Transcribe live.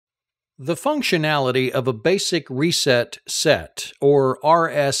The functionality of a basic reset set or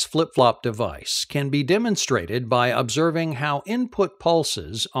RS flip-flop device can be demonstrated by observing how input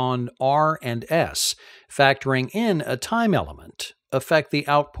pulses on R and S, factoring in a time element, affect the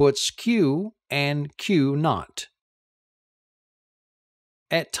outputs Q and Q naught.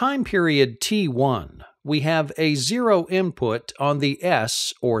 At time period T1, we have a 0 input on the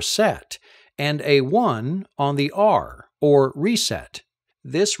S or set and a 1 on the R or reset.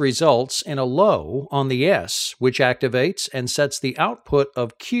 This results in a low on the S, which activates and sets the output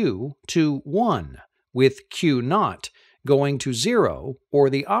of Q to 1, with Q naught going to 0 or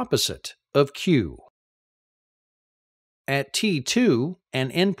the opposite of Q. At T2,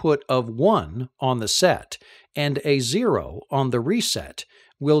 an input of 1 on the set and a 0 on the reset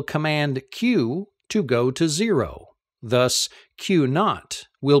will command Q to go to 0. Thus, Q naught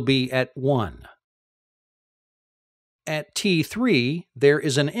will be at 1. At T3, there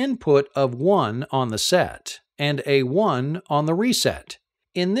is an input of 1 on the set and a 1 on the reset.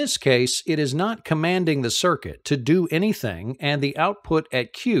 In this case, it is not commanding the circuit to do anything, and the output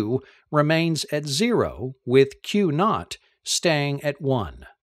at Q remains at 0, with Q naught staying at 1.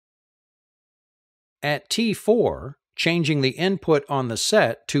 At T4, changing the input on the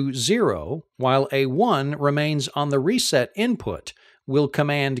set to 0 while a 1 remains on the reset input will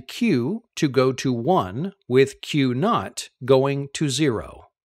command Q to go to 1, with Q naught going to 0.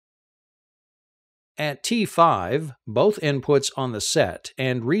 At T5, both inputs on the set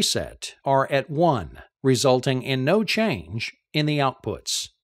and reset are at 1, resulting in no change in the outputs.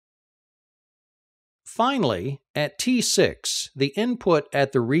 Finally, at T6, the input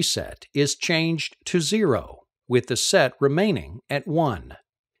at the reset is changed to 0, with the set remaining at 1.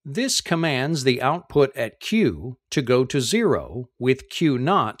 This commands the output at Q to go to 0, with Q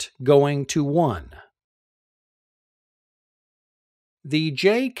naught going to 1. The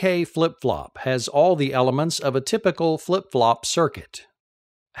JK flip-flop has all the elements of a typical flip-flop circuit.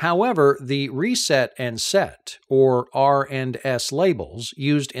 However, the reset and set, or R and S labels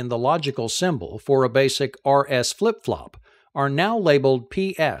used in the logical symbol for a basic RS flip-flop, are now labeled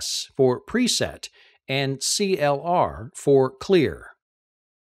PS for preset and CLR for clear.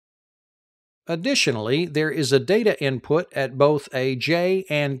 Additionally, there is a data input at both a J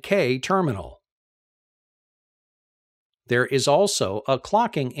and K terminal. There is also a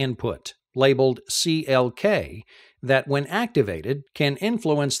clocking input, labeled CLK, that when activated can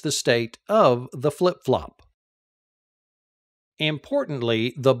influence the state of the flip-flop.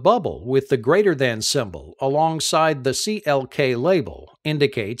 Importantly, the bubble with the greater than symbol alongside the CLK label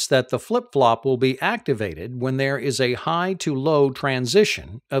indicates that the flip-flop will be activated when there is a high to low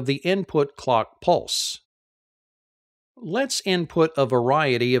transition of the input clock pulse. Let's input a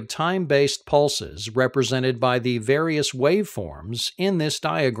variety of time-based pulses represented by the various waveforms in this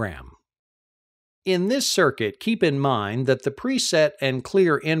diagram. In this circuit, keep in mind that the preset and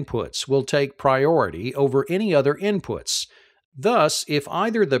clear inputs will take priority over any other inputs. Thus, if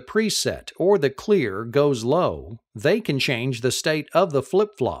either the preset or the clear goes low, they can change the state of the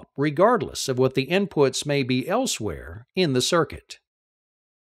flip-flop regardless of what the inputs may be elsewhere in the circuit.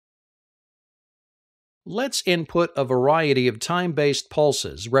 Let's input a variety of time-based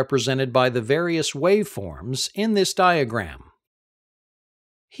pulses represented by the various waveforms in this diagram.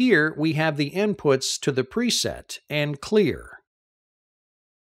 Here we have the inputs to the preset and clear,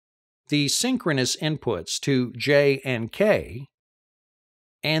 the synchronous inputs to J and K,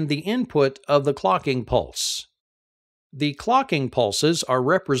 and the input of the clocking pulse. The clocking pulses are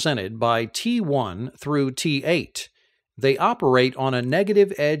represented by T1 through T8. They operate on a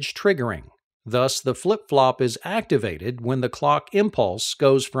negative edge triggering. Thus, the flip-flop is activated when the clock impulse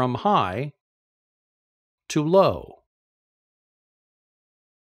goes from high to low.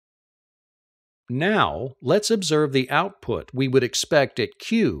 Now, let's observe the output we would expect at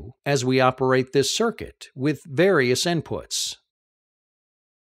Q as we operate this circuit with various inputs.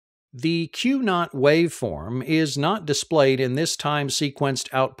 The Q naught waveform is not displayed in this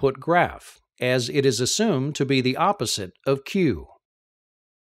time-sequenced output graph, as it is assumed to be the opposite of Q.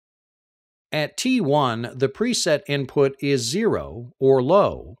 At T1, the preset input is 0 or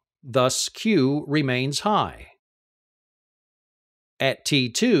low, thus Q remains high. At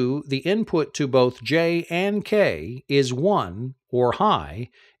T2, the input to both J and K is 1 or high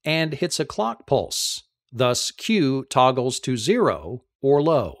and hits a clock pulse, thus Q toggles to 0 or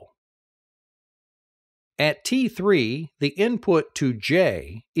low. At T3, the input to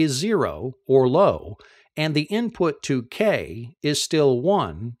J is 0 or low, and the input to K is still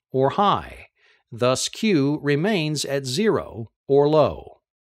 1 or high, thus Q remains at 0 or low.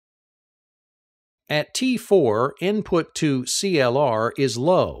 At T4, input to CLR is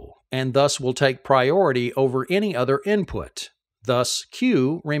low, and thus will take priority over any other input. Thus,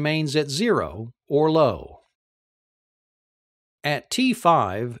 Q remains at 0 or low. At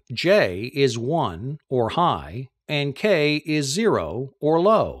T5, J is 1 or high, and K is 0 or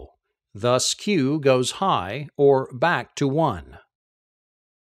low. Thus, Q goes high or back to 1.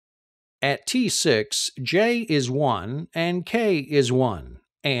 At T6, J is 1 and K is 1,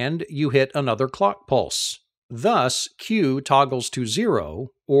 and you hit another clock pulse. Thus, Q toggles to 0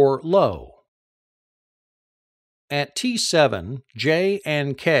 or low. At T7, J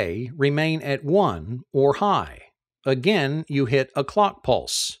and K remain at 1 or high. Again, you hit a clock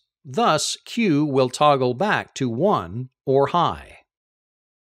pulse. Thus, Q will toggle back to 1 or high.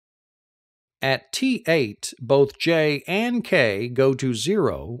 At T8, both J and K go to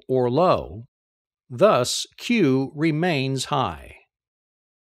 0 or low. Thus, Q remains high.